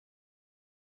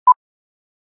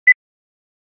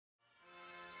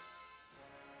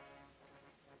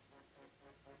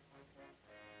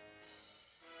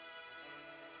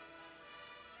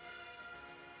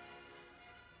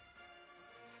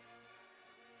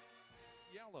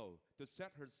yellow to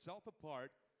set herself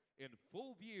apart in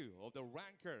full view of the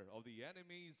rancor of the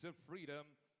enemies of freedom.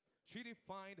 She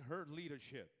defined her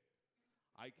leadership.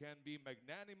 I can be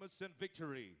magnanimous in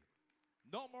victory.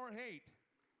 No more hate,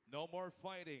 no more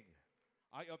fighting.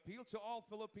 I appeal to all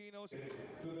Filipinos to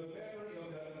the memory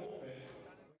of that moment,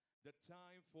 the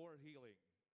time for healing.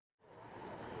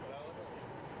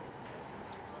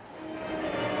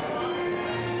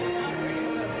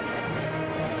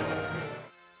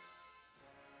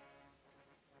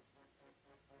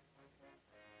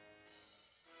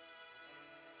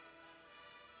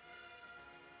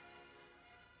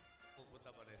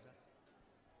 Pupunta, Vanessa?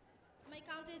 My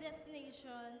country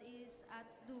destination is at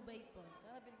Dubai po.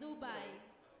 Dubai.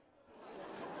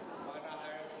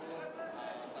 Mana-hire po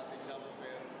sa ating job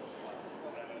fair.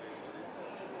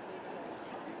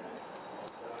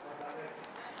 Salamat natin.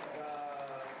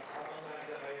 Habang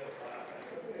nandiyan kayo,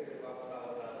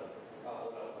 papatawag na ako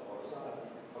ng pagkakusahan.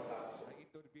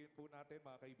 Na-interview po natin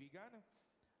mga kaibigan.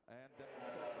 And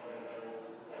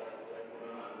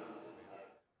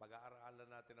Pag-aaralan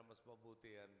natin na mas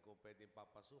mabuti yan kung pwedeng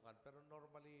papasukan. Pero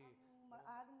normally,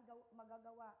 Maaring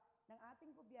magagawa ng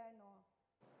ating gobyerno.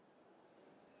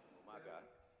 Umaga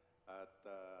at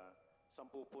 10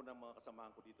 po ng mga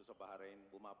kasamahan ko dito sa Bahrain,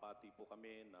 bumapati po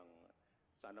kami ng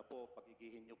sana po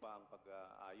pagigihin nyo pa ang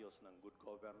pag-aayos ng good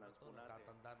governance ito, po natin.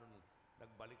 natatanda nun,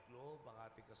 nagbalik loob ang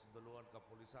ating kasunduluan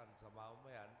kapulisan sa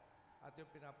mamamayan at yung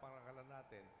pinaparakalan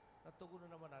natin, natugunan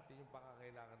naman natin yung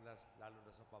pangangailangan lalo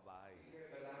na sa pabahay.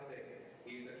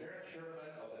 He's the current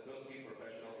chairman of the Philippine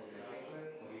Professional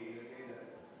Organization.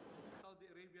 Saudi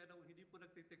Arabia daw hindi po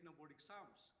nagtitake ng board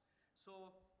exams.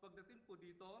 So, pagdating po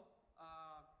dito,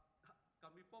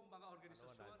 kami pong mga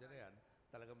organisasyon... Nandiyan na yan,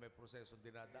 talagang may prosesong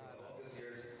dinadaanan. This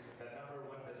year's the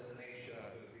 #1 destination.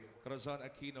 Corazon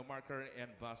Aquino marker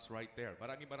and bus right there.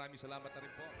 Maraming salamat na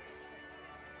rin po.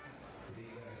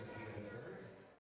 Bldg